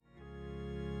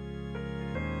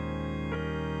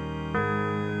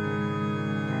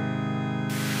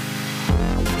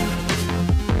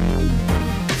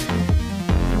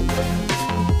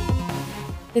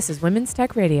This is Women's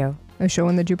Tech Radio, a show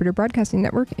on the Jupiter Broadcasting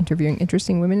Network interviewing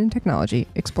interesting women in technology,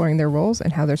 exploring their roles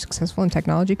and how they're successful in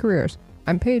technology careers.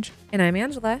 I'm Paige. And I'm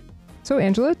Angela. So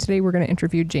Angela, today we're going to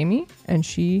interview Jaime, and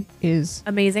she is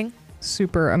amazing.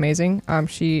 Super amazing.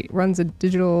 She runs a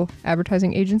digital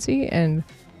advertising agency, and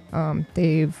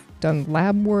they've done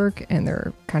lab work, and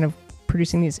they're kind of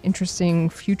producing these interesting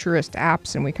futurist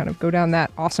apps, and we kind of go down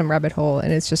that awesome rabbit hole,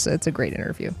 and it's a great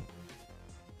interview.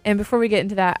 And before we get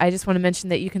into that, I just want to mention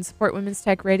that you can support Women's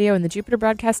Tech Radio and the Jupiter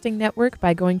Broadcasting Network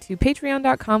by going to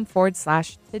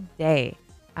patreon.com/today.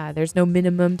 There's no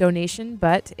minimum donation,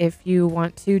 but if you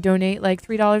want to donate like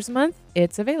 $3 a month,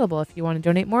 it's available. If you want to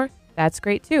donate more, that's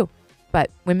great too. But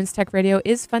Women's Tech Radio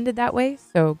is funded that way,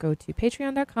 so go to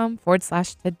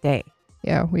patreon.com/today.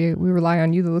 Yeah, we rely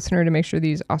on you, the listener, to make sure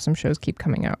these awesome shows keep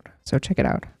coming out. So check it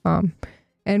out.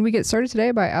 And we get started today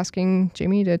by asking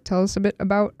Jaime to tell us a bit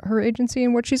about her agency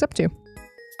and what she's up to.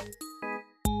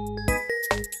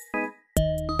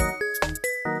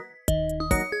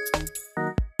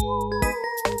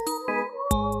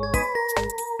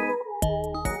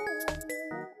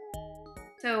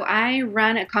 So I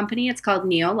run a company. It's called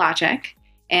Neologic,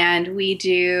 and we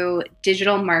do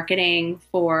digital marketing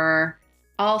for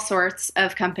all sorts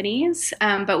of companies,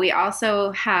 but we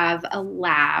also have a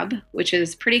lab, which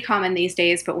is pretty common these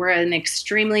days, but we're an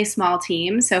extremely small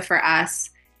team. So for us,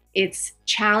 it's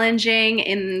challenging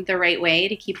in the right way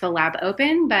to keep the lab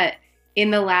open, but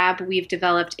in the lab, we've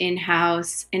developed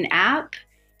in-house an app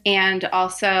and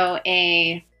also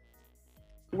a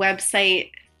website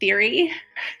theory.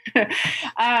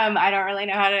 I don't really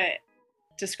know how to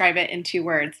describe it in 2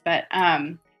 words, but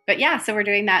yeah, so we're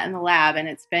doing that in the lab, and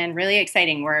it's been really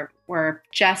exciting. We're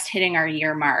just hitting our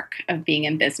year mark of being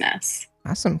in business.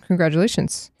 Awesome.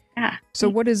 Congratulations. Yeah. So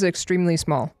what is extremely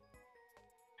small?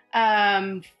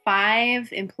 5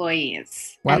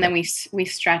 employees. Wow. And then we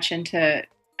stretch into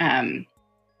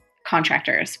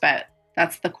contractors, but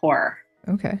that's the core.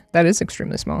 Okay. That is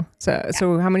extremely small.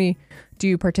 So how many do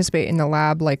you participate in the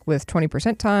lab, like with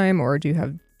 20% time, or do you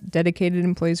have dedicated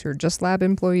employees who are just lab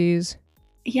employees?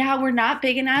 Yeah, we're not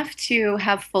big enough to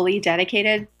have fully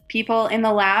dedicated people in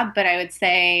the lab, but I would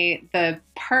say the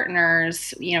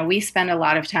partners, we spend a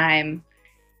lot of time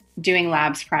doing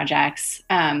labs projects.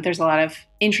 There's a lot of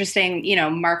interesting,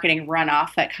 marketing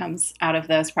runoff that comes out of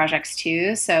those projects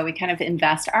too. So we kind of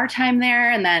invest our time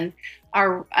there. And then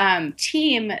our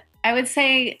team, I would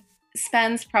say,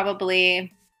 spends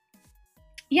probably,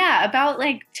 about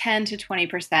like 10 to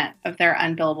 20% of their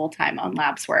unbillable time on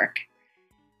labs work.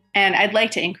 And I'd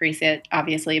like to increase it,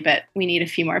 obviously, but we need a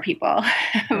few more people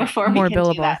before we can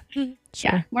billable. do that.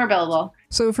 Sure. Yeah, more billable.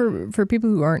 So for people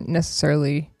who aren't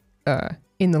necessarily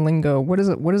in the lingo, what does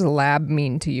a lab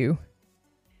mean to you?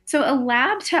 So a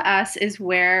lab to us is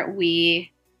where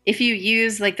if you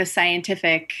use like the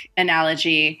scientific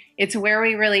analogy, it's where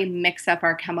we really mix up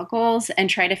our chemicals and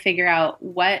try to figure out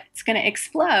what's going to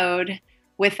explode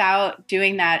without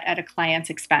doing that at a client's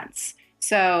expense.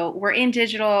 So we're in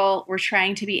digital, we're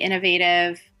trying to be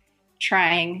innovative,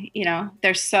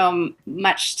 there's so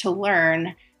much to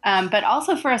learn. But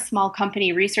also for a small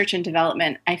company, research and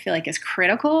development, I feel like is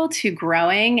critical to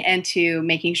growing and to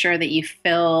making sure that you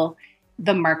fill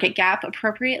the market gap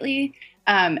appropriately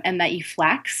and that you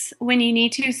flex when you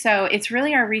need to. So it's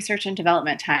really our research and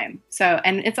development time.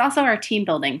 And it's also our team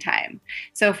building time.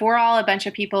 So if we're all a bunch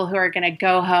of people who are going to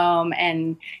go home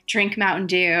and drink Mountain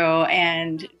Dew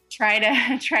and try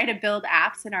to build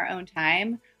apps in our own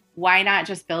time, why not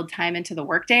just build time into the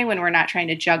workday when we're not trying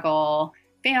to juggle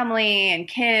family and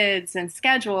kids and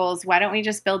schedules? Why don't we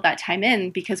just build that time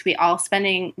in? Because we love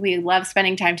spending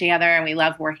time together and we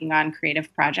love working on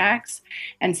creative projects.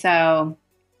 And so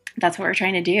that's what we're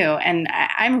trying to do. And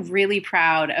I'm really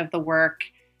proud of the work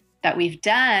that we've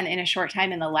done in a short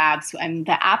time in the labs. And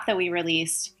the app that we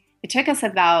released, it took us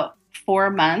about 4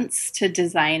 months to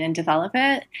design and develop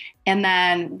it. And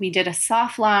then we did a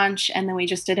soft launch, and then we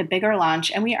just did a bigger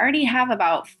launch. And we already have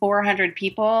about 400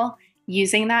 people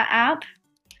using that app.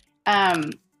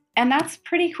 And that's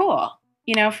pretty cool,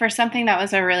 for something that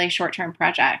was a really short-term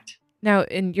project. Now,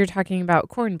 and you're talking about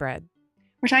cornbread.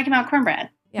 We're talking about cornbread.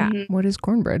 Yeah. Mm-hmm. What is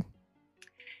cornbread?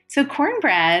 So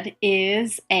cornbread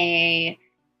is a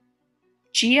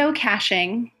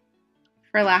geocaching,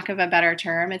 for lack of a better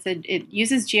term. It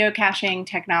uses geocaching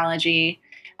technology,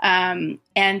 and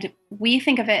we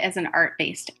think of it as an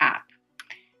art-based app.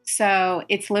 So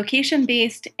it's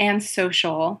location-based and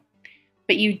social,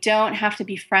 but you don't have to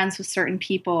be friends with certain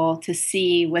people to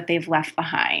see what they've left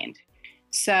behind.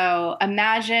 So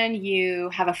imagine you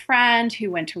have a friend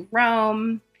who went to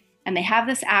Rome and they have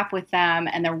this app with them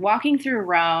and they're walking through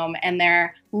Rome and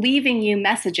they're leaving you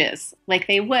messages like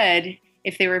they would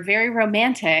if they were very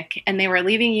romantic and they were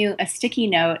leaving you a sticky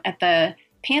note at the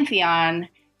Pantheon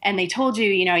and they told you,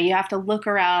 you have to look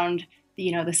around,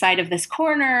 the side of this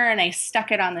corner, and I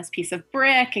stuck it on this piece of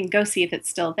brick and go see if it's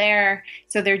still there.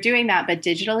 So they're doing that, but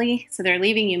digitally. So they're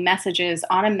leaving you messages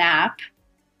on a map.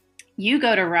 You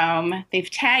go to Rome,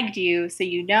 they've tagged you, so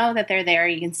you know that they're there.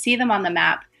 You can see them on the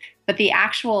map, but the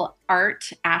actual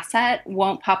art asset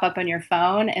won't pop up on your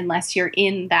phone unless you're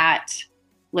in that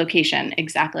location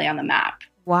exactly on the map.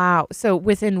 Wow. So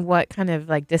within what kind of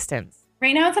like distance?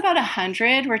 Right now it's about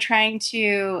 100. We're trying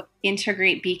to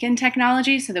integrate beacon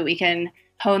technology so that we can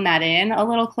hone that in a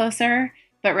little closer.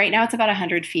 But right now it's about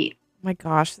 100 feet. My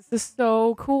gosh, this is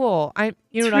so cool. It's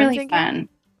what really I'm thinking? fun.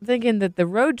 I'm thinking that the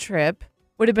road trip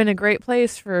would have been a great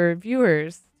place for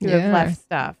viewers to have left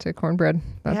stuff. To cornbread.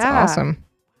 That's awesome.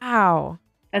 Wow.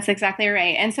 That's exactly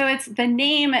right. And so it's the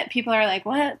name, people are like,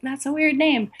 what? That's a weird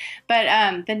name.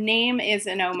 But the name is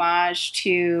an homage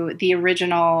to the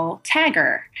original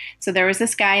tagger. So there was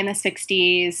this guy in the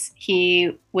 60s.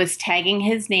 He was tagging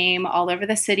his name all over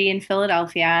the city in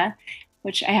Philadelphia,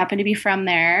 which I happen to be from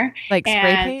there. Like spray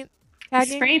paint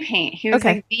tagging? Spray paint. He was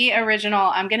like the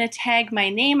original, I'm going to tag my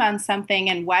name on something.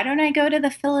 And why don't I go to the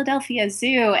Philadelphia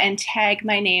Zoo and tag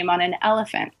my name on an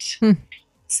elephant?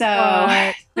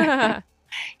 So...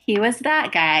 he was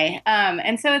that guy.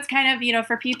 And so it's kind of,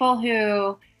 for people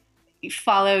who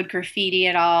followed graffiti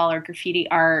at all or graffiti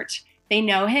art, they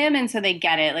know him. And so they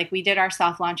get it. Like we did our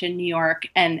soft launch in New York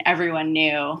and everyone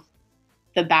knew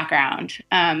the background.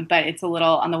 But it's a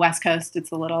little on the West Coast,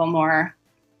 it's a little more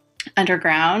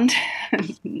underground,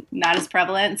 not as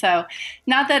prevalent. So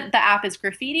not that the app is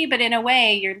graffiti, but in a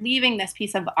way you're leaving this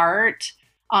piece of art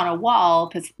on a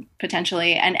wall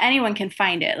potentially, and anyone can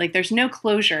find it. Like there's no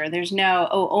closure. There's no,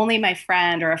 only my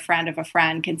friend or a friend of a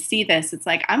friend can see this. It's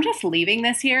like, I'm just leaving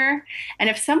this here. And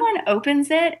if someone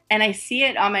opens it and I see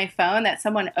it on my phone that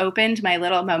someone opened my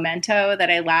little memento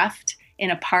that I left in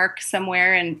a park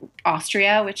somewhere in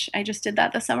Austria, which I just did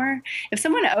that this summer. If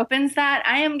someone opens that,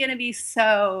 I am going to be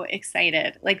so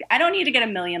excited. Like I don't need to get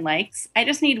 1 million likes. I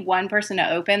just need one person to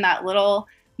open that little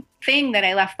thing that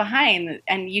I left behind,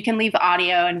 and you can leave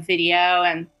audio and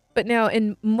video but now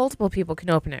multiple people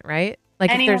can open it, right? Like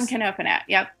anyone can open it.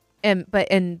 Yep.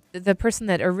 And the person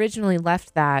that originally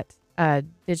left that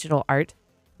digital art,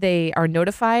 they are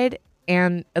notified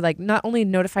and like not only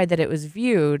notified that it was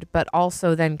viewed, but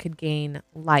also then could gain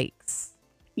likes.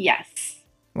 Yes.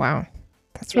 Wow.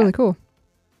 That's really cool.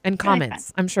 And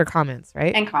comments. I'm sure comments,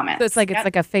 right? And comments. So it's like it's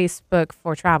like a Facebook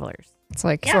for travelers. It's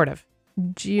like sort of.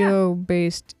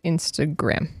 Geo-based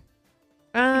Instagram.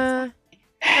 All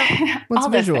What's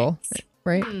visual,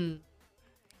 right? Okay.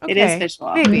 It is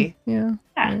visual. Maybe. Yeah.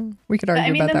 We could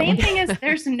argue about that one. The main thing is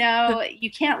you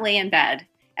can't lay in bed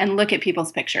and look at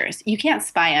people's pictures. You can't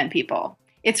spy on people.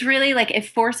 It's really like it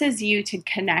forces you to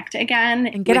connect again.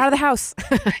 And get out of the house.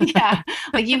 Yeah.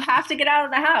 Like you have to get out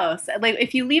of the house. Like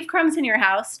if you leave crumbs in your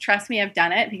house, trust me, I've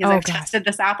done it because I've tested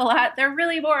this app a lot. They're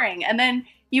really boring. And then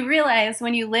you realize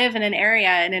when you live in an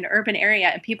urban area,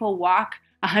 and people walk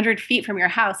 100 feet from your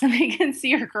house and they can see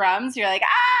your crumbs, you're like,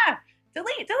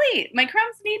 delete. My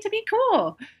crumbs need to be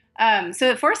cool. So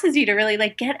it forces you to really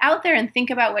like get out there and think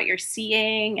about what you're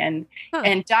seeing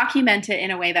and document it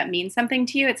in a way that means something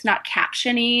to you. It's not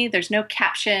caption-y. There's no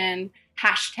caption,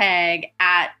 hashtag,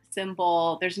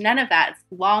 @symbol. There's none of that. It's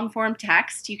long form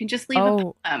text. You can just leave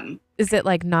a poem. Is it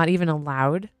like not even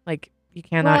allowed? Like you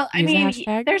cannot use a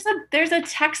hashtag? There's a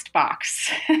text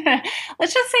box.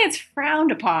 Let's just say it's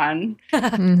frowned upon.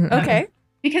 Okay.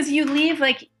 Because you leave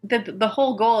like the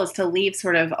whole goal is to leave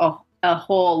sort of a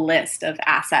whole list of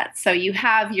assets. So you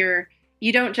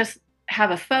don't just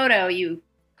have a photo, you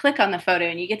click on the photo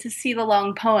and you get to see the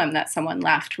long poem that someone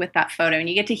left with that photo, and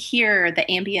you get to hear the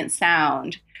ambient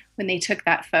sound when they took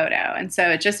that photo. And so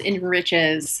it just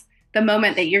enriches the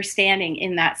moment that you're standing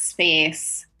in that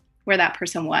space where that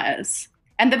person was.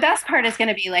 And the best part is going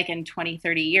to be like in 20,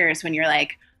 30 years when you're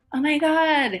like, oh my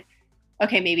God.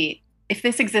 Okay, maybe if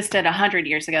this existed 100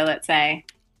 years ago, let's say,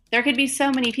 there could be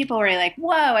so many people where you're like,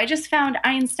 whoa, I just found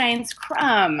Einstein's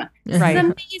crumb. This is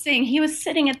amazing. He was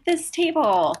sitting at this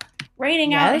table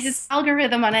writing out his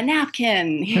algorithm on a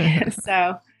napkin.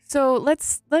 So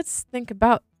let's think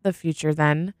about the future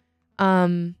then.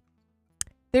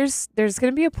 There's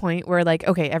going to be a point where like,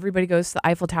 okay, everybody goes to the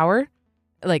Eiffel Tower.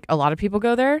 Like a lot of people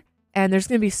go there, and there's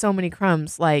going to be so many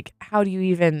crumbs. Like, how do you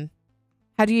even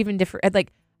differ?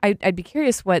 Like, I'd be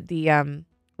curious what the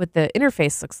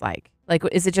interface looks like. Like,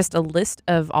 is it just a list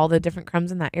of all the different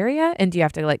crumbs in that area? And do you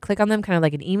have to like click on them kind of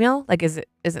like an email? Like, is it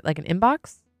like an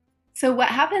inbox? So what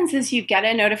happens is you get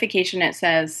a notification that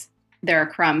says there are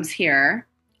crumbs here.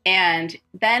 And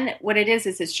then what it is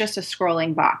it's just a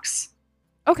scrolling box.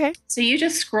 Okay. So you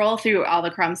just scroll through all the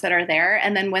crumbs that are there.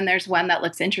 And then when there's one that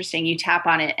looks interesting, you tap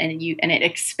on it and it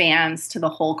expands to the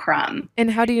whole crumb.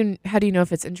 And how do you know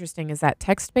if it's interesting? Is that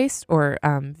text-based or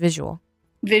visual?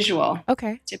 Visual.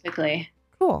 Okay. Typically.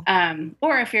 Cool.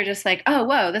 Or if you're just like, oh,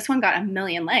 whoa, this one got 1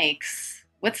 million likes.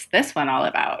 What's this one all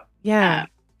about? Yeah.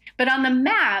 But on the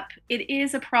map, it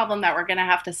is a problem that we're going to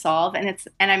have to solve, and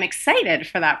I'm excited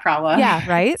for that problem. Yeah,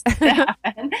 right. to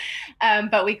happen.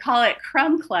 But we call it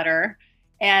crumb clutter,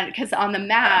 and because on the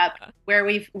map where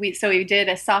we did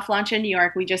a soft launch in New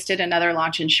York, we just did another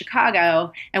launch in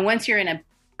Chicago, and once you're in an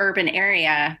urban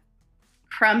area,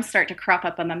 crumbs start to crop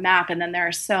up on the map, and then there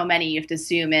are so many you have to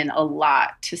zoom in a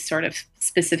lot to sort of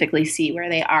specifically see where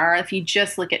they are. If you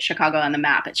just look at Chicago on the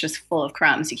map, it's just full of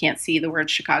crumbs. You can't see the word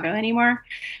Chicago anymore.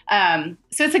 So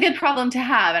it's a good problem to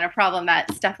have, and a problem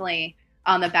that's definitely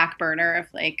on the back burner of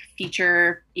like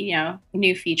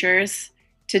new features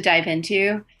to dive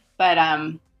into.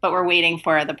 But we're waiting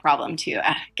for the problem to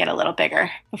get a little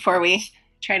bigger before we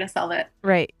try to solve it.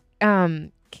 Right.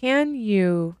 Can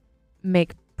you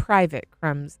make private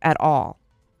crumbs at all?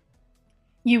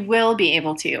 You will be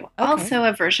able to. Okay. Also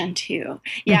a version 2.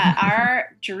 Yeah,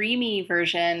 our dreamy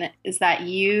version is that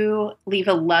you leave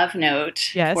a love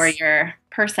note for your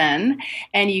person,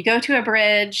 and you go to a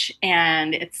bridge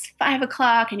and it's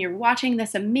 5:00 and you're watching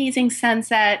this amazing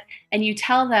sunset, and you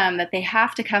tell them that they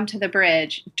have to come to the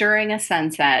bridge during a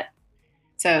sunset.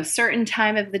 So certain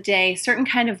time of the day, certain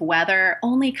kind of weather,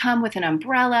 only come with an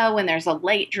umbrella when there's a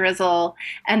light drizzle,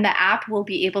 and the app will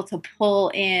be able to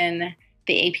pull in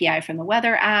the API from the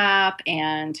weather app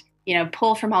and,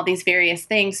 pull from all these various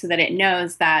things so that it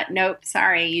knows that, nope,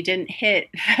 sorry, you didn't hit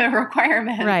the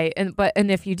requirement. Right.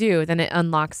 And if you do, then it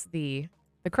unlocks the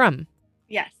crumb.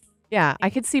 Yes. Yeah.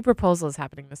 I could see proposals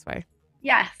happening this way.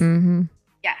 Yes. Mm-hmm.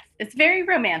 Yes, it's very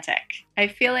romantic. I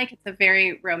feel like it's a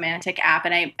very romantic app.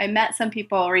 And I met some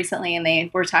people recently and they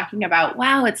were talking about,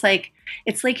 wow, it's like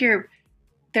you're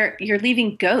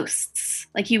leaving ghosts.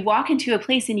 Like you walk into a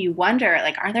place and you wonder,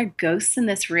 like, are there ghosts in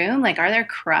this room? Like, are there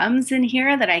crumbs in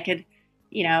here that I could,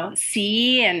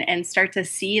 see and start to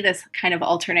see this kind of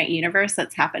alternate universe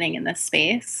that's happening in this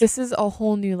space? This is a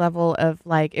whole new level of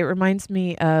it reminds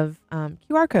me of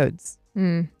QR codes.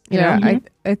 Yeah,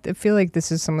 I feel like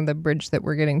this is some of the bridge that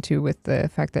we're getting to with the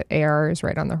fact that AR is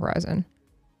right on the horizon.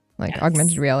 Like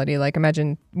augmented reality. Like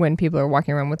imagine when people are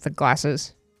walking around with the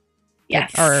glasses.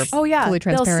 Yes. That are fully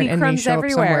transparent and they show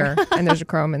everywhere. up somewhere and there's a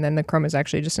crumb, and then the crumb is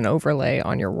actually just an overlay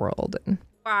on your world.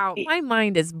 Wow, my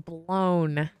mind is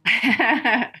blown.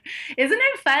 Isn't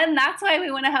it fun? That's why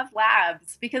we want to have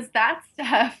labs, because that's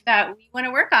stuff that we want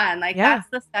to work on. That's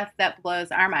the stuff that blows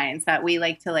our minds, that we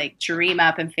like to dream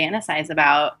up and fantasize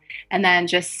about, and then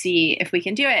just see if we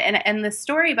can do it. And the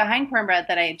story behind Cornbread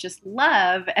that I just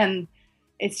love, and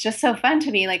it's just so fun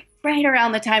to me, right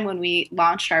around the time when we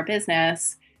launched our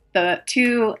business, so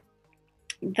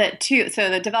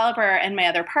the developer and my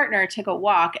other partner took a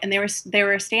walk, and they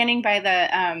were standing by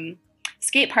the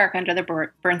skate park under the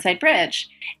Burnside Bridge.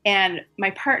 And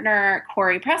my partner,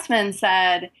 Corey Pressman,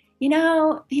 said,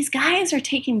 these guys are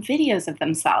taking videos of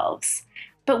themselves.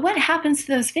 But what happens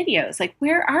to those videos?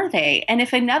 Where are they? And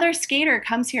if another skater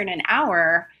comes here in an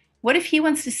hour, what if he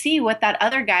wants to see what that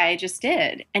other guy just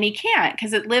did? And he can't,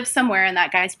 because it lives somewhere in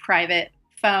that guy's private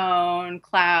phone,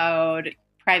 cloud,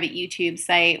 private YouTube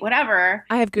site, whatever.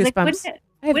 I have goosebumps.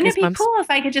 Wouldn't it be cool if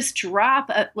I could just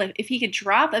if he could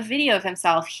drop a video of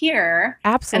himself here?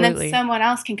 Absolutely. And then someone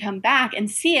else can come back and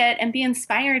see it and be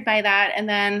inspired by that. And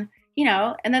then,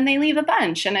 and then they leave a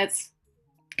bunch, and it's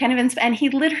kind of, and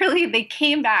they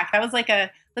came back. That was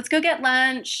let's go get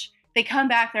lunch. They come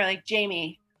back. They're like,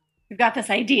 Jaime, we've got this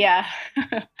idea.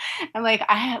 I'm like,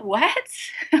 what?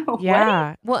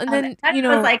 Yeah. Well, and then, I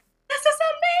was like, this is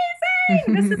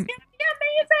amazing. This is going to be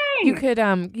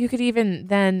amazing. You could even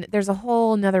then, there's a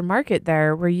whole nother market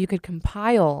there where you could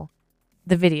compile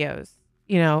the videos,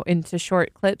 into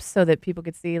short clips so that people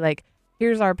could see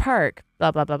here's our park,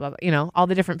 blah, blah, blah, blah, all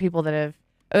the different people that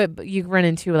have, you run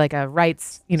into a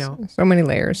rights, so many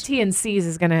layers. TNCs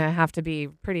is going to have to be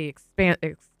pretty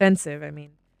expensive. I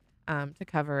mean, to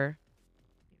cover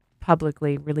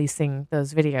publicly releasing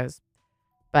those videos,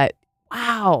 but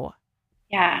wow.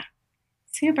 Yeah.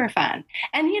 Super fun.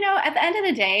 And, at the end of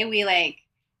the day,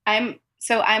 I'm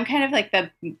kind of the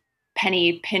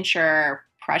penny pincher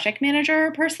project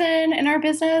manager person in our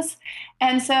business.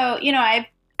 And so, I've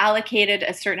allocated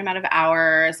a certain amount of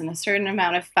hours and a certain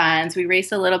amount of funds. We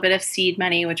raised a little bit of seed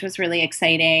money, which was really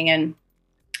exciting. And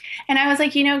And I was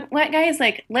like, you know what, guys,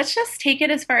 like, let's just take it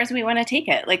as far as we want to take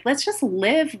it. Like, let's just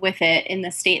live with it in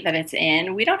the state that it's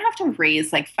in. We don't have to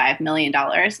raise like $5 million.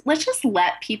 Let's just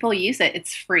let people use it.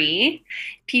 It's free.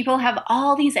 People have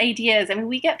all these ideas. I mean,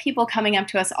 we get people coming up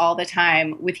to us all the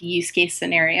time with use case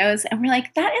scenarios, and we're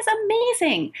like, that is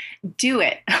amazing. Do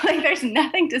it. Like, there's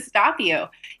nothing to stop you.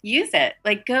 Use it.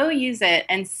 Like, go use it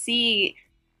and see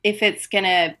if it's going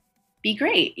to be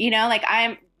great. You know, like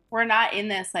we're not in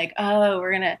this like, oh,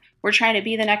 we're trying to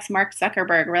be the next Mark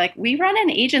Zuckerberg. We're like, we run an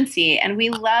agency and we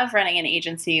love running an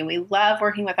agency. We love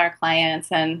working with our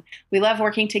clients and we love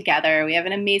working together. We have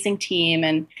an amazing team.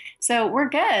 And so we're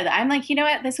good. I'm like, you know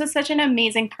what? This was such an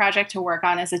amazing project to work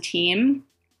on as a team.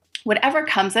 Whatever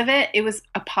comes of it, it was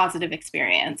a positive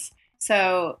experience.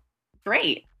 So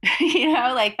great. You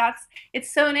know, like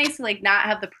it's so nice to like not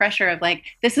have the pressure of like,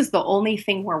 this is the only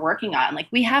thing we're working on. Like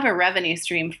we have a revenue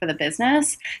stream for the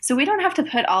business. So we don't have to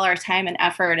put all our time and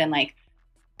effort and like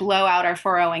blow out our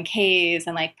 401ks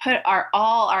and like put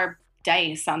all our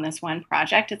dice on this one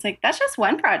project. It's like, that's just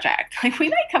one project. Like we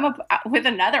might come up with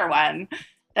another one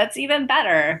that's even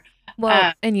better.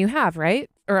 Well, and you have,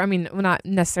 right? Or I mean, well, not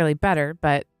necessarily better,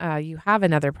 but you have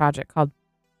another project called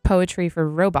Poetry for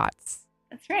Robots.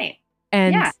 That's right.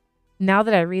 And now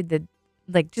that I read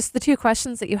just the two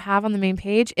questions that you have on the main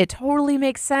page, it totally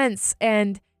makes sense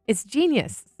and it's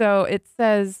genius. So it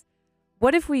says,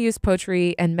 what if we use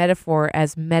poetry and metaphor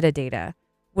as metadata?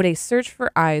 Would a search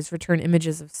for eyes return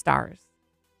images of stars?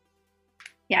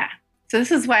 Yeah. So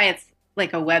this is why it's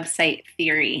like a website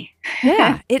theory.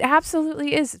 Yeah, it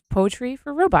absolutely is poetry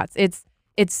for robots.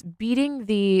 It's beating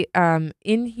the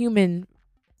inhuman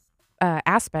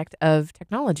aspect of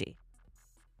technology.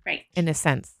 Right. In a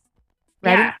sense.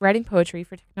 Yeah. Writing poetry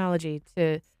for technology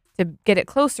to get it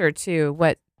closer to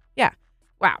what,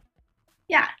 wow.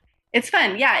 Yeah. It's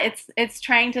fun. Yeah. It's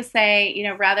trying to say, you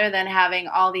know, rather than having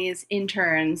all these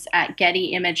interns at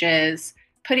Getty Images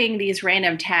putting these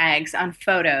random tags on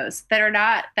photos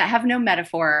that have no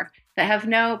metaphor, that have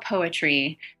no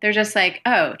poetry, they're just like,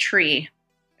 oh, tree,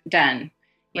 done.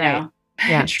 You know,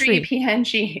 tree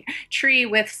PNG, tree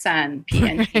with sun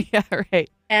PNG. Yeah, right.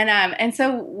 And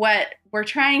so what we're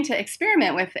trying to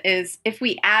experiment with is if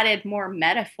we added more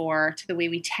metaphor to the way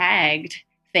we tagged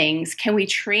things, can we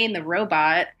train the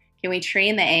robot? Can we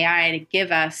train the AI to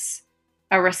give us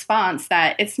a response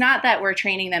that it's not that we're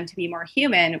training them to be more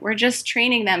human, we're just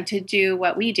training them to do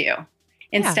what we do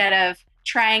instead of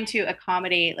trying to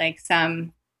accommodate like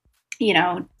some, you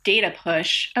know, data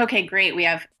push. Okay, great. We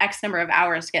have X number of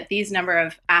hours to get these number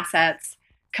of assets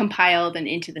compiled and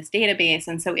into this database.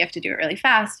 And so we have to do it really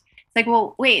fast. It's like,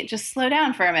 well, wait, just slow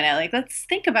down for a minute. Like, let's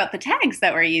think about the tags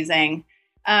that we're using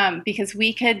because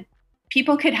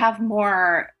people could have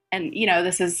more. And, you know,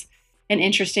 this is an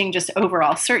interesting just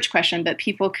overall search question, but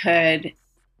people could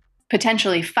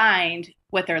potentially find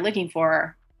what they're looking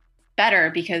for better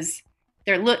because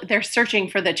they're searching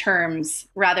for the terms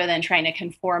rather than trying to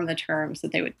conform the terms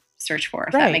that they would search for,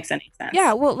 if that makes any sense.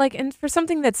 Yeah, well, like, and for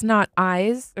something that's not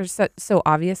eyes or so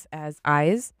obvious as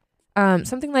eyes,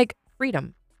 something like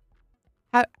freedom.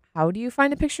 How do you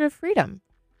find a picture of freedom?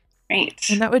 Right.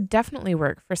 And that would definitely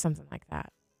work for something like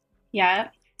that. Yeah.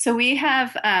 So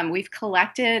we've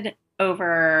collected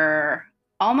over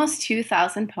almost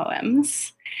 2,000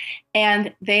 poems,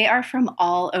 and they are from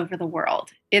all over the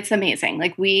world. It's amazing.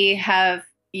 Like we have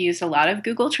used a lot of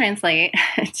Google Translate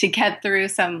to get through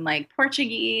some like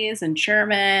Portuguese and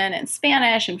German and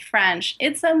Spanish and French.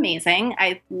 It's amazing.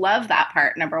 I love that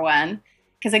part, number one,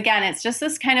 because again, it's just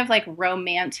this kind of like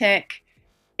romantic,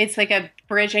 it's like a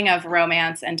bridging of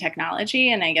romance and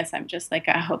technology. And I guess I'm just like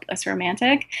a hopeless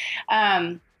romantic.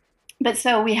 But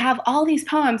so we have all these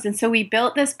poems. And so we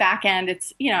built this back end.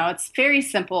 It's, you know, it's very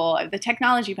simple. The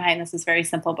technology behind this is very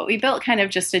simple, but we built kind of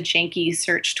just a janky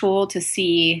search tool to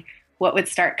see what would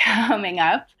start coming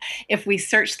up if we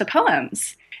search the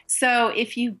poems. So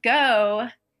if you go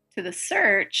to the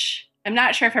search, I'm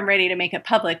not sure if I'm ready to make it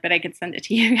public, but I could send it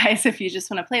to you guys if you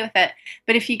just want to play with it.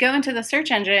 But if you go into the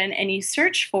search engine and you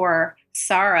search for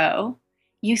sorrow,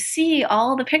 you see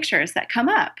all the pictures that come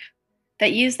up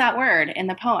that use that word in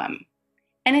the poem.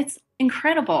 And it's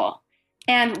incredible.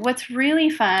 And what's really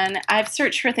fun, I've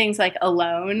searched for things like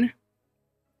alone,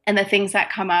 and the things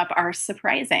that come up are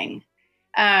surprising.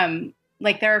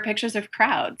 Like there are pictures of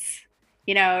crowds,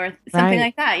 you know, or something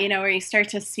like that, you know, where you start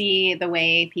to see the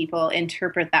way people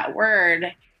interpret that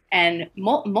word and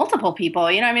multiple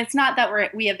people, you know, I mean, it's not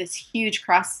that we have this huge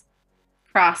cross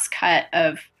cut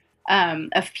of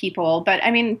people, but I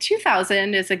mean,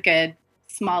 2,000 is a good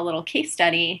small little case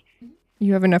study.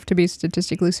 You have enough to be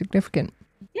statistically significant.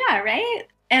 Yeah, right.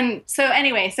 And so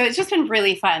anyway, so it's just been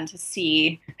really fun to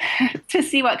see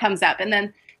what comes up. And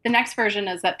then the next version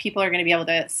is that people are going to be able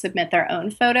to submit their own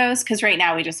photos, because right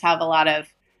now we just have a lot of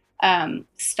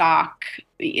stock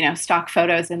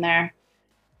photos in there,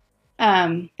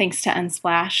 thanks to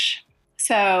Unsplash.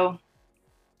 So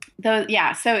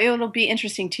so it'll be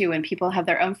interesting too when people have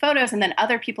their own photos and then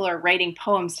other people are writing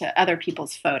poems to other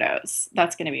people's photos.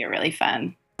 That's going to be really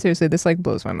fun. Seriously, this like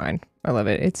blows my mind. I love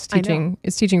it. It's teaching,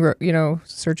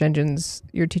 search engines.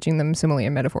 You're teaching them simile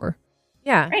and metaphor.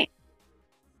 Yeah. Right.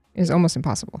 Is almost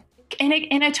impossible. In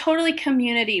a totally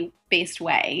community-based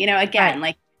way. Again, right.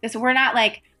 like this, we're not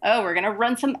like, oh, we're going to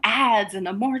run some ads and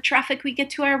the more traffic we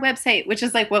get to our website, which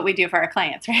is like what we do for our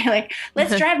clients, right? Like,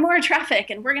 let's drive more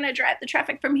traffic and we're going to drive the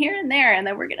traffic from here and there. And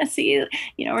then we're going to see,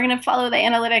 we're going to follow the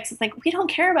analytics. It's like, we don't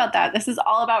care about that. This is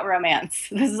all about romance.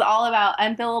 This is all about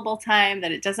unbillable time,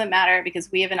 that it doesn't matter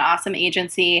because we have an awesome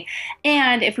agency.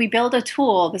 And if we build a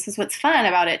tool, this is what's fun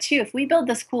about it too. If we build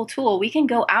this cool tool, we can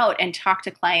go out and talk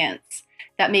to clients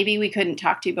that maybe we couldn't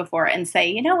talk to before and say,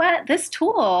 you know what, this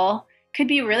tool could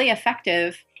be really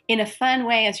effective in a fun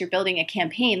way as you're building a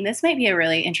campaign. This might be a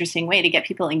really interesting way to get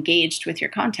people engaged with your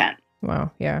content.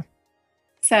 Wow. Yeah.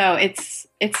 So it's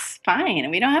fine.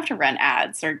 And we don't have to run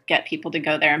ads or get people to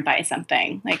go there and buy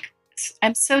something. Like,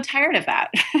 I'm so tired of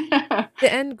that.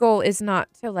 The end goal is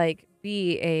not to like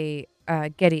be a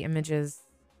Getty Images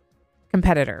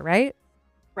competitor, right?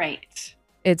 Right.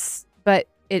 But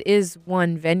it is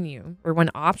one venue or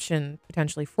one option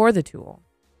potentially for the tool.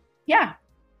 Yeah,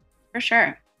 for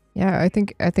sure. Yeah, I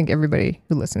think everybody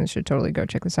who listens should totally go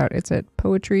check this out. It's at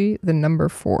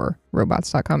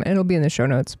poetry4robots.com, and it'll be in the show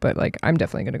notes, but like I'm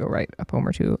definitely going to go write a poem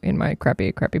or two in my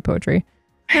crappy poetry.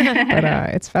 But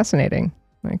it's fascinating.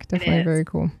 Like definitely very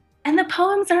cool. And the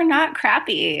poems are not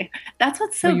crappy. That's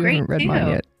what's so great. You haven't read mine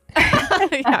yet.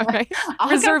 Yeah, right.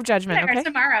 Reserve judgment, okay?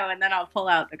 Tomorrow, and then I'll pull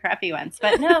out the crappy ones.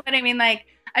 But no, but some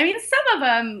of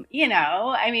them,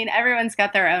 everyone's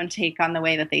got their own take on the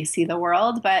way that they see the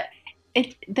world, but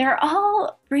they're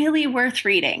all really worth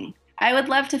reading. I would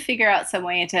love to figure out some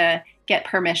way to get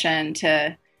permission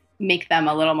to make them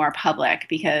a little more public,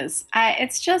 because I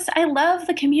love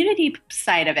the community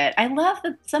side of it. I love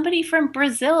that somebody from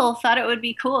Brazil thought it would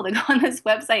be cool to go on this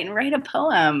website and write a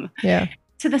poem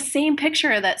to the same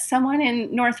picture that someone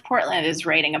in North Portland is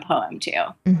writing a poem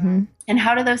to. Mm-hmm. And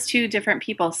how do those two different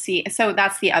people see? So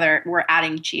that's the other, we're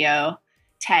adding geo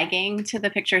tagging to the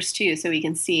pictures too, so we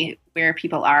can see where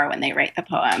people are when they write the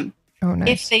poem. Oh, nice.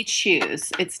 If they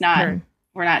choose. It's not,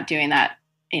 we're not doing that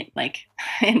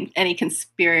in any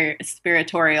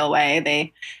conspiratorial way.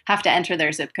 They have to enter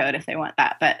their zip code if they want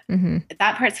that. But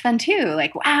that part's fun too.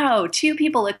 Like, wow, two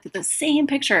people looked at the same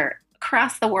picture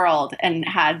across the world and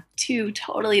had two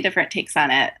totally different takes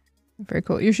on it. Very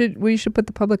cool. We should put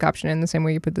the public option in the same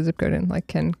way you put the zip code in. Like,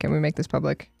 can we make this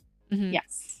public? Mm-hmm.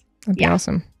 Yes. That'd be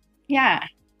awesome. Yeah.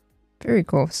 Very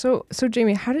cool. So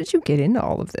Jaime, how did you get into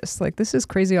all of this? Like, this is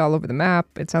crazy all over the map.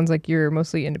 It sounds like you're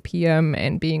mostly into PM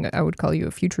and being, I would call you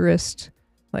a futurist.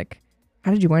 Like,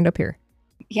 how did you wind up here?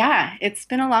 Yeah, it's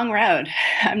been a long road.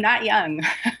 I'm not young.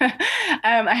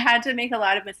 I had to make a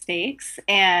lot of mistakes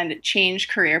and change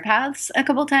career paths a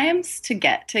couple times to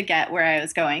get where I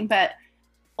was going. But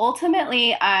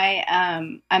ultimately,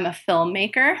 I'm a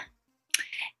filmmaker.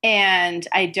 And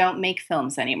I don't make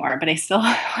films anymore, but I still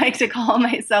like to call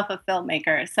myself a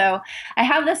filmmaker. So I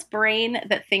have this brain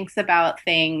that thinks about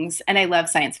things, and I love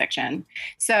science fiction.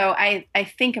 So I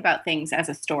think about things as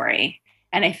a story,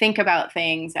 and I think about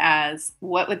things as,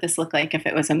 what would this look like if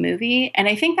it was a movie? And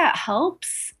I think that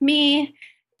helps me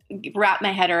wrap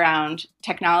my head around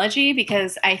technology,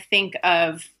 because I think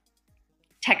of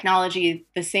technology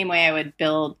the same way I would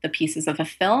build the pieces of a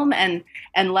film. And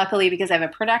luckily, because I have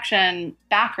a production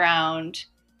background,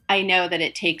 I know that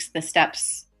it takes the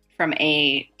steps from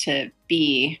A to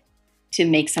B to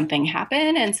make something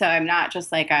happen. And so I'm not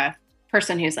just like a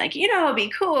person who's like, it'd be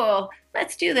cool,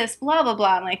 let's do this, blah, blah,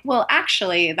 blah. I'm like, well,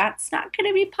 actually, that's not going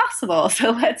to be possible. So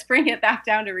let's bring it back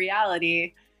down to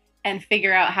reality and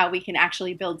figure out how we can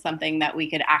actually build something that we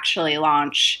could actually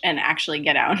launch and actually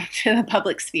get out to the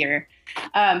public sphere.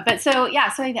 So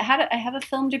I have a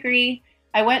film degree.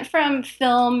 I went from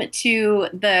film to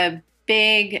the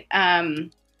big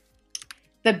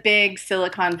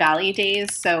Silicon Valley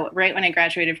days. So right when I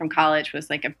graduated from college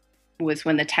was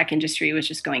when the tech industry was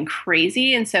just going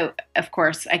crazy. And so, of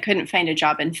course, I couldn't find a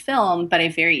job in film, but I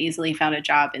very easily found a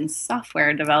job in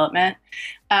software development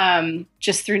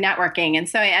just through networking. And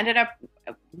so I ended up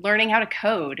learning how to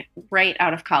code right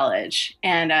out of college.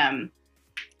 And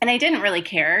And I didn't really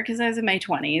care because I was in my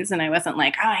 20s and I wasn't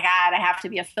like, oh my God, I have to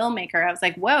be a filmmaker. I was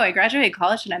like, whoa, I graduated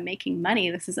college and I'm making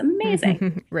money. This is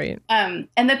amazing. Right. And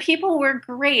the people were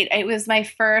great. It was my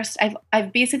first,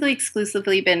 I've basically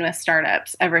exclusively been with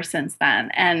startups ever since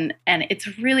then. And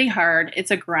it's really hard.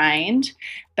 It's a grind,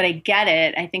 but I get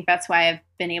it. I think that's why I've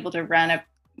been able to run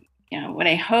what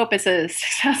I hope is a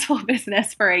successful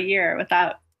business for a year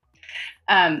without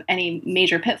any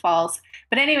major pitfalls.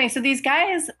 But anyway, so these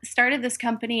guys started this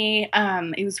company.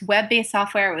 It was web-based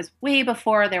software. It was way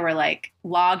before there were like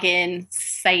login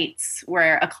sites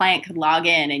where a client could log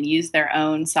in and use their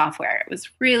own software. It was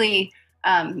really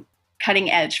cutting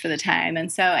edge for the time.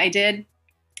 And so I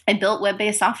built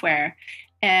web-based software,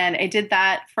 and I did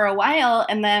that for a while.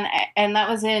 And that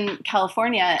was in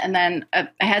California. And then I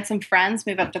had some friends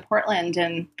move up to Portland,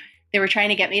 and they were trying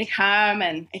to get me to come,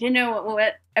 and I didn't know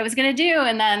what I was going to do.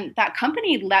 And then that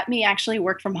company let me actually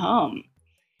work from home.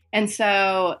 And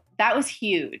so that was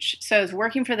huge. So I was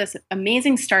working for this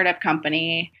amazing startup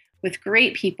company with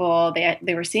great people.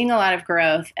 They were seeing a lot of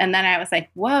growth. And then I was like,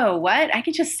 whoa, what? I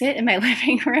could just sit in my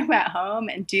living room at home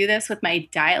and do this with my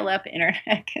dial-up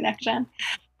internet connection.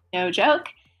 No joke.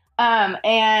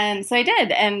 And so I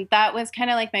did. And that was kind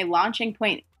of like my launching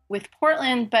point with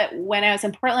Portland. But when I was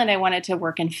in Portland, I wanted to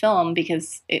work in film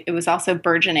because it was also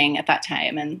burgeoning at that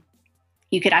time. And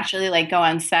you could actually like go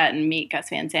on set and meet Gus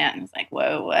Van Sant. And I was like,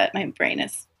 whoa, what? My brain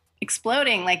is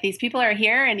exploding. Like, these people are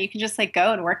here and you can just like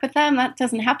go and work with them. That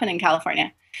doesn't happen in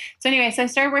California. So anyway, so I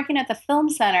started working at the Film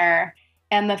Center.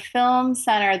 And the Film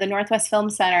Center, the Northwest Film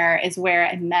Center, is where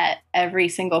I met every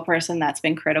single person that's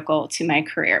been critical to my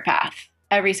career path.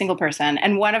 Every single person.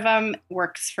 And one of them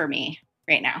works for me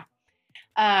right now.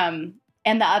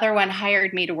 And the other one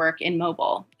hired me to work in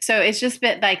mobile. So it's just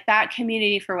been like that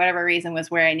community, for whatever reason,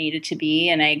 was where I needed to be.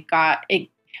 And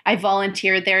I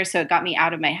volunteered there. So it got me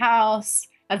out of my house.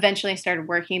 Eventually I started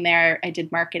working there. I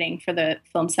did marketing for the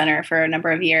Film Center for a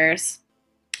number of years.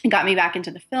 It got me back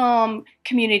into the film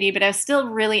community, but I was still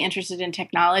really interested in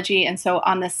technology. And so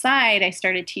on the side, I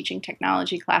started teaching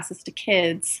technology classes to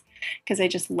kids because I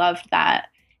just loved that.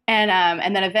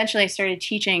 And then eventually I started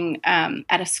teaching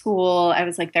at a school. I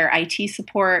was like their IT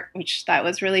support, which that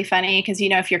was really funny because,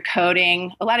 if you're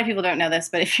coding, a lot of people don't know this,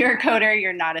 but if you're a coder,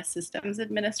 you're not a systems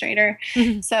administrator.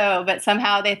 But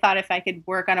somehow they thought if I could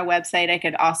work on a website, I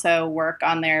could also work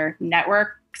on their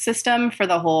network system for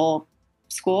the whole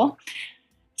school.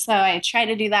 So I tried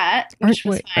to do that, which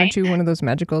was fine. Aren't you one of those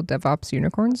magical DevOps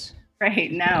unicorns?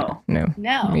 Right. No. No.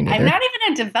 I'm not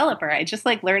even a developer. I just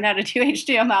like learned how to do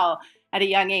HTML at a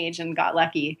young age and got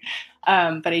lucky.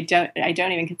 But I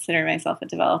don't even consider myself a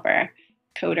developer,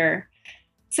 coder.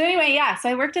 So anyway, so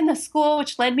I worked in the school,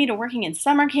 which led me to working in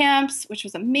summer camps, which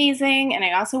was amazing. And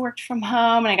I also worked from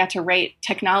home, and I got to write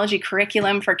technology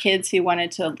curriculum for kids who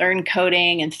wanted to learn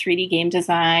coding and 3D game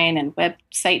design and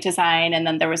website design. And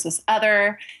then there was this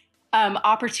other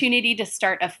opportunity to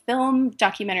start a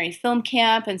documentary film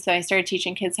camp. And so I started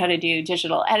teaching kids how to do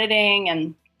digital editing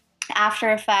and After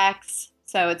Effects.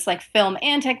 So it's like film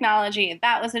and technology.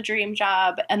 That was a dream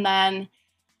job. And then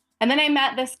I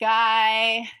met this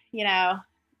guy,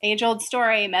 age-old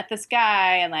story, met this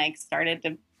guy and like started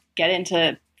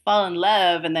to fall in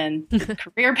love. And then the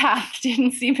career path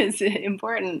didn't seem as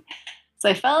important. So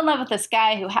I fell in love with this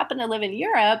guy who happened to live in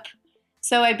Europe.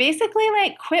 So I basically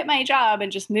like quit my job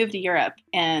and just moved to Europe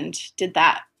and did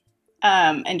that.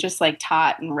 And just like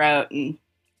taught and wrote and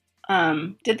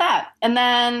did that. And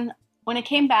then when I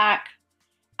came back,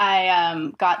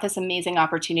 I got this amazing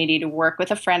opportunity to work with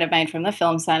a friend of mine from the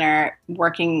Film Center,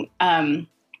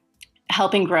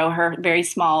 helping grow her very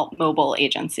small mobile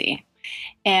agency.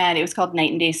 And it was called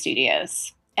Night and Day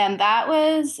Studios. And that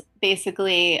was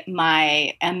basically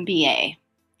my MBA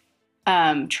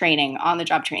training,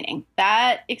 on-the-job training.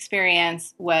 That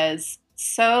experience was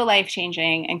so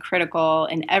life-changing and critical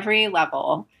in every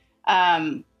level.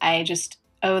 I just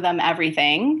owe them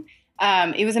everything.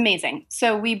 It was amazing.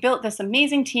 So we built this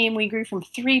amazing team. We grew from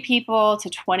 3 people to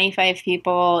 25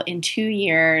 people in 2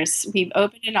 years. We've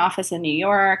opened an office in New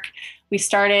York. We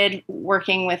started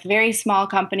working with very small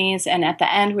companies. And at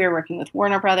the end, we were working with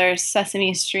Warner Brothers,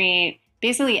 Sesame Street,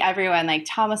 basically everyone, like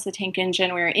Thomas the Tank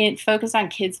Engine. We were focused on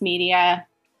kids media.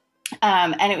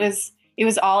 And it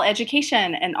was all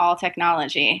education and all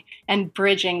technology and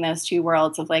bridging those two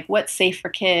worlds of like, what's safe for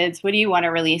kids? What do you want to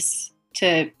release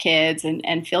to kids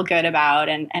and feel good about?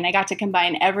 And I got to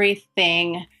combine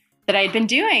everything that I'd been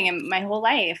doing in my whole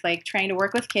life, like trying to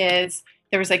work with kids.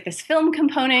 There was like this film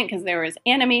component because there was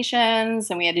animations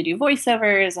and we had to do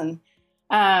voiceovers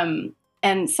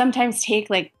and sometimes take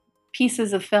like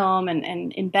pieces of film and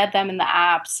embed them in the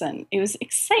apps. And it was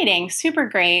exciting, super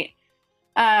great.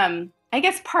 I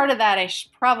guess part of that I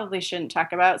probably shouldn't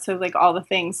talk about. So like all the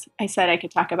things I said I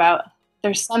could talk about,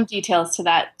 there's some details to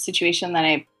that situation that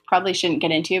I probably shouldn't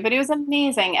get into, but it was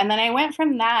amazing. And then I went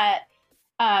from that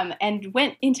and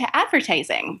went into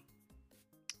advertising,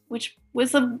 which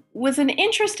was an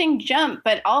interesting jump,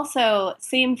 but also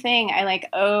same thing. I like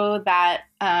owe that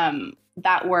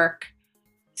that work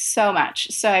so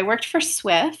much. So I worked for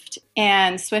Swift,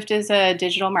 and Swift is a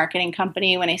digital marketing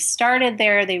company. When I started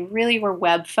there, they really were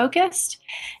web focused.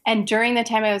 And during the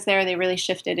time I was there, they really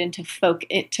shifted into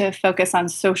to focus on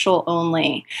social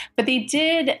only. But they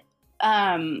did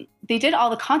all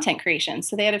the content creation.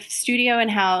 So they had a studio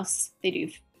in-house. They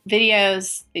do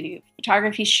videos, they do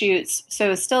photography shoots. So it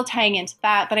was still tying into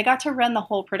that, but I got to run the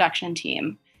whole production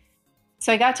team.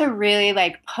 So I got to really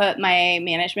like put my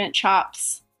management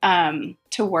chops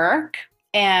to work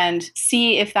and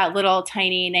see if that little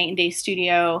tiny night and day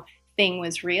studio thing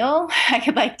was real. I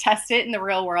could like test it in the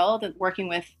real world, working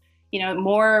with,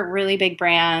 more really big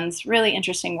brands, really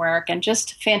interesting work, and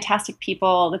just fantastic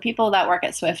people. The people that work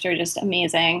at Swift are just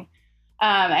amazing.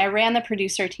 I ran the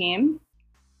producer team.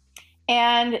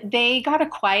 And they got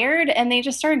acquired and they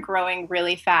just started growing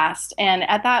really fast. And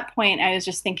at that point, I was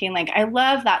just thinking, like, I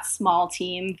love that small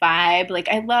team vibe. Like,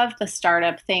 I love the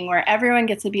startup thing where everyone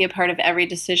gets to be a part of every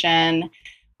decision.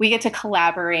 We get to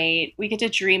collaborate. We get to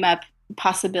dream up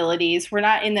possibilities. We're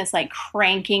not in this like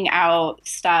cranking out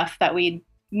stuff that we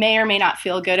may or may not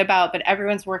feel good about, but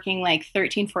everyone's working like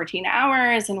 13, 14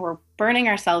 hours and we're burning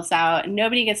ourselves out. And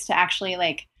nobody gets to actually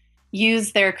like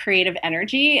use their creative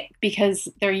energy because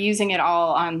they're using it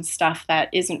all on stuff that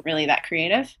isn't really that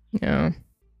creative. Yeah.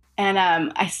 And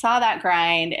I saw that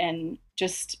grind and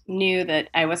just knew that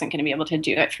I wasn't going to be able to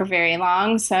do it for very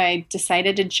long. So I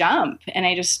decided to jump, and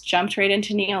I just jumped right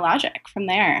into Neologic from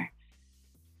there.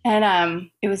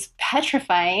 And it was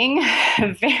petrifying,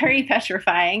 very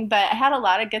petrifying, but I had a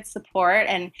lot of good support.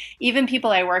 And even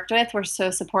people I worked with were so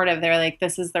supportive. They're like,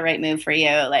 this is the right move for you.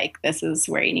 Like, this is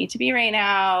where you need to be right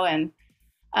now. And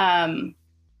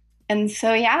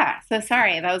so, yeah, so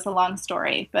sorry, that was a long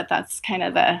story, but that's kind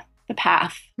of the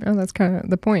path. Oh, that's kind of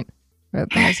the point.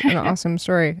 That's an awesome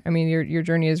story. I mean, your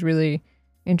journey is really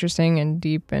interesting and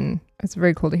deep, and it's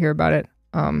very cool to hear about it.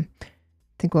 I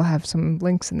think we'll have some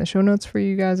links in the show notes for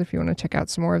you guys if you want to check out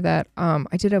some more of that.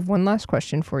 I did have one last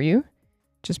question for you,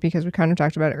 just because we kind of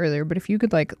talked about it earlier, but if you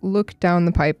could like look down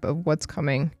the pipe of what's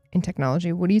coming in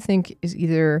technology, what do you think is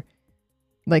either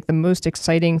like the most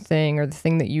exciting thing or the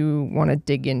thing that you want to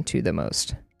dig into the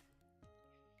most?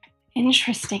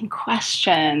 Interesting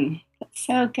question. That's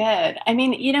so good. I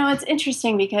mean, it's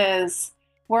interesting because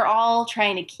we're all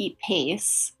trying to keep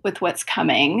pace with what's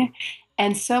coming.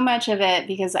 And so much of it,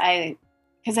 because I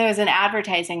was in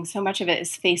advertising, so much of it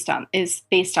is based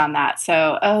on that.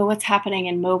 So, what's happening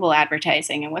in mobile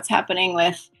advertising and what's happening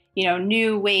with,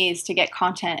 new ways to get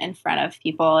content in front of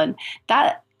people. And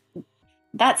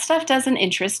that stuff doesn't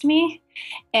interest me.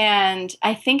 And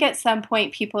I think at some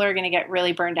point people are going to get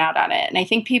really burned out on it. And I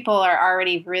think people are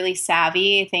already really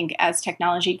savvy. I think as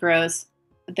technology grows,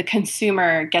 the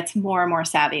consumer gets more and more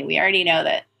savvy. We already know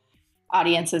that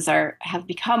audiences have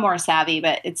become more savvy,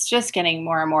 but it's just getting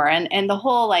more and more. And the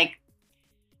whole like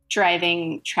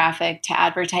driving traffic to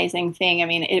advertising thing, I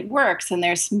mean, it works and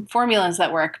there's some formulas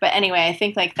that work. But anyway, I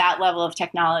think like that level of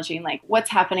technology and like what's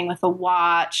happening with the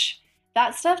watch,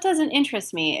 that stuff doesn't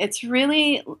interest me. It's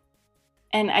really,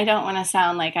 and I don't want to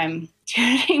sound like I'm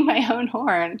tooting my own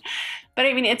horn, but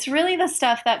I mean, it's really the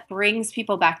stuff that brings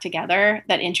people back together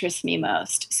that interests me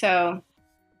most. So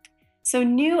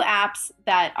new apps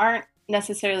that aren't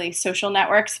necessarily social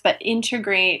networks, but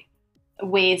integrate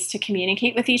ways to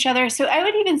communicate with each other. So I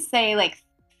would even say like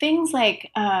things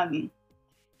like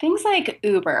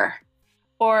Uber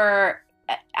or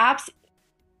apps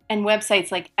and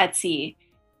websites like Etsy.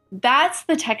 That's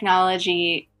the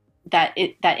technology that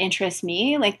interests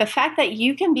me. Like the fact that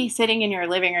you can be sitting in your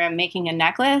living room making a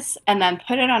necklace and then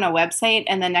put it on a website,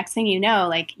 and the next thing you know,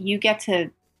 like you get to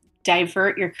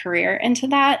divert your career into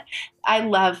that. I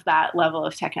love that level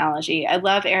of technology. I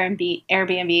love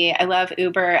Airbnb. I love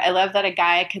Uber. I love that a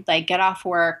guy could like get off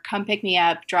work, come pick me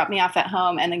up, drop me off at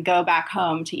home, and then go back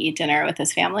home to eat dinner with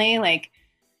his family.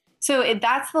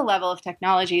 That's the level of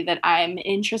technology that I'm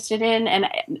interested in. And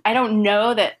I don't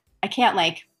know that I can't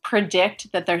like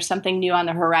predict that there's something new on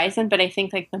the horizon, but I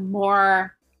think like the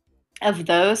more of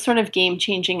those sort of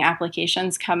game-changing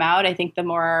applications come out, I think the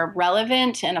more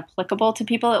relevant and applicable to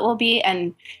people it will be.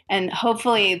 And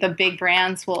hopefully the big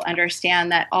brands will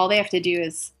understand that all they have to do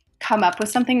is come up with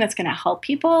something that's going to help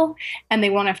people, and they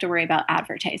won't have to worry about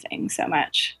advertising so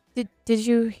much. Did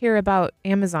you hear about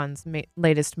Amazon's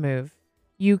latest move?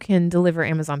 You can deliver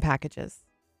Amazon packages.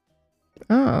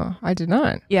 Oh, I did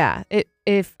not. Yeah.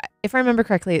 If I remember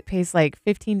correctly, it pays like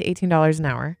 $15 to $18 an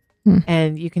hour.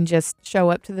 And you can just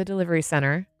show up to the delivery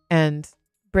center and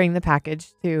bring the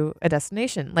package to a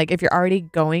destination. Like if you're already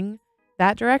going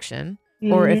that direction,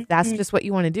 or if that's just what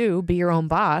you want to do, be your own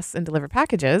boss and deliver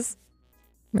packages,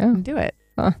 you can do it.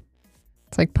 Huh.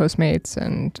 It's like Postmates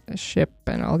and Ship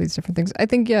and all these different things. I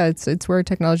think, yeah, it's where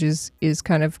technology is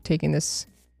kind of taking this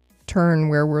turn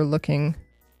where we're looking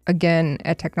again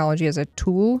at technology as a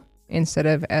tool instead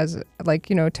of as like,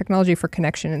 technology for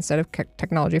connection instead of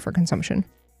technology for consumption.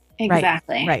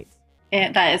 Exactly. Right.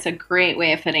 That is a great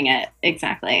way of putting it.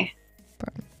 Exactly.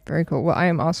 But very cool. Well, I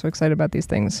am also excited about these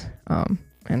things.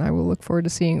 And I will look forward to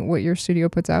seeing what your studio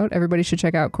puts out. Everybody should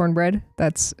check out Cornbread.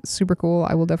 That's super cool.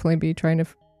 I will definitely be trying to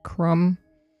crumb.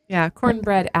 Yeah,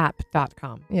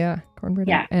 cornbreadapp.com. Yeah, Cornbread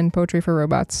app. And Poetry for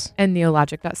Robots. And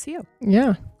neologic.co.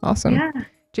 Yeah, awesome. Yeah.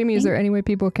 Jamie, is there any way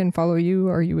people can follow you?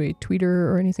 Are you a tweeter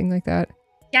or anything like that?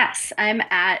 Yes, I'm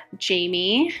at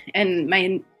Jaime, and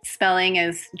my spelling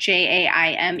is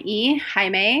Jaime,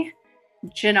 Jaime,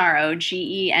 Gennaro,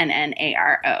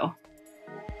 Gennaro.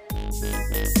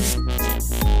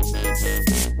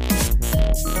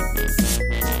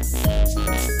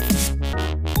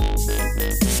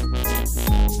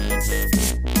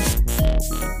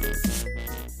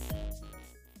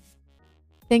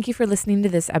 Thank you for listening to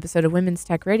this episode of Women's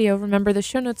Tech Radio. Remember, the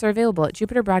show notes are available at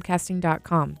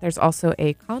jupiterbroadcasting.com. There's also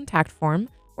a contact form,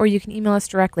 or you can email us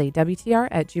directly,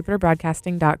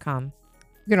 WTR@jupiterbroadcasting.com.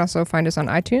 You can also find us on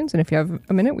iTunes, and if you have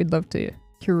a minute, we'd love to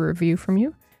hear a review from you.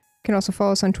 You can also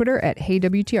follow us on Twitter at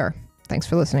HeyWTR. Thanks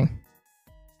for listening.